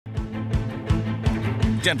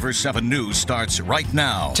Denver 7 News starts right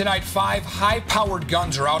now. Tonight, 5 high-powered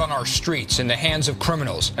guns are out on our streets in the hands of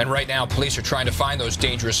criminals. And right now, police are trying to find those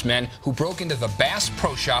dangerous men who broke into the Bass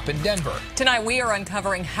Pro Shop in Denver. Tonight, we are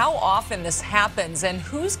uncovering how often this happens and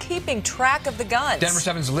who's keeping track of the guns. Denver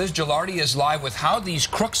 7's Liz Gelardi is live with how these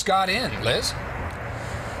crooks got in. Liz?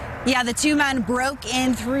 Yeah, the two men broke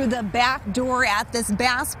in through the back door at this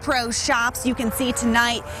Bass Pro Shops. You can see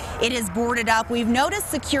tonight it is boarded up. We've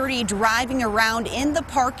noticed security driving around in the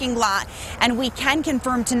parking lot, and we can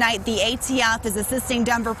confirm tonight the ATF is assisting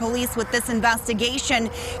Denver police with this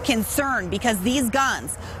investigation, concerned because these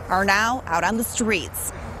guns are now out on the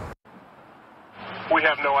streets. We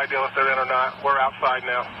have no idea if they're in or not. We're outside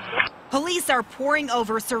now. Police are poring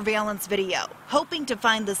over surveillance video, hoping to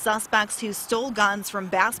find the suspects who stole guns from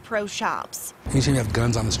Bass Pro Shops. Anytime you have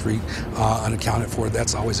guns on the street unaccounted for,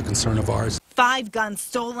 that's always a concern of ours. 5 guns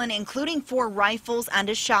stolen, including 4 rifles and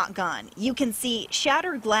a shotgun. You can see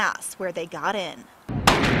shattered glass where they got in.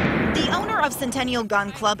 The owner of Centennial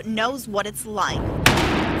Gun Club knows what it's like.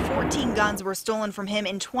 14 guns were stolen from him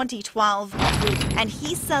in 2012, and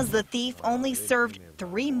he says the thief only served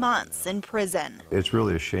 3 months in prison. It's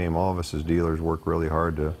really a shame. All of us as dealers work really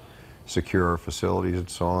hard to secure our facilities and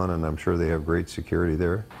so on, and I'm sure they have great security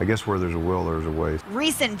there. I guess where there's a will, there's a way.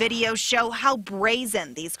 Recent videos show how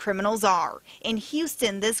brazen these criminals are. In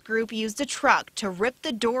Houston, this group used a truck to rip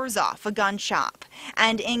the doors off a gun shop.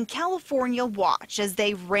 And in California, watch as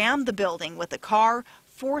they ram the building with a car,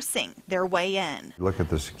 forcing their way in. Look at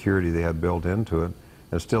the security they had built into it,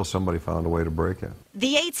 and still somebody found a way to break it.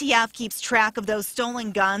 The ATF keeps track of those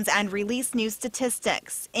stolen guns and released new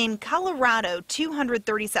statistics. In Colorado,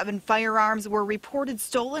 237 firearms were reported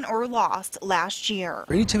stolen or lost last year.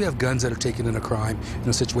 Anytime you have guns that are taken in a crime, in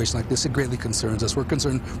a situation like this, it greatly concerns us. We're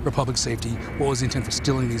concerned for public safety. What was the intent for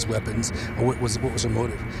stealing these weapons? What was their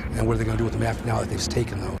motive? And what are they going to do with them after now that they've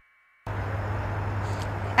taken them?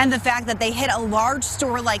 And the fact that they hit a large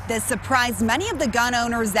store like this surprised many of the gun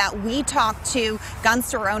owners that we talked to, gun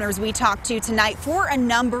store owners we talked to tonight, for a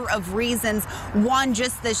number of reasons. One,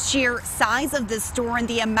 just the sheer size of this store and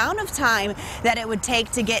the amount of time that it would take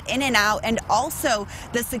to get in and out, and also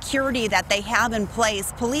the security that they have in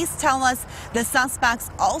place. Police tell us the suspects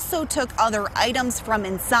also took other items from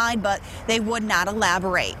inside, but they would not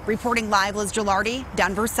elaborate. Reporting live, Liz Gelardi,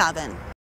 Denver 7.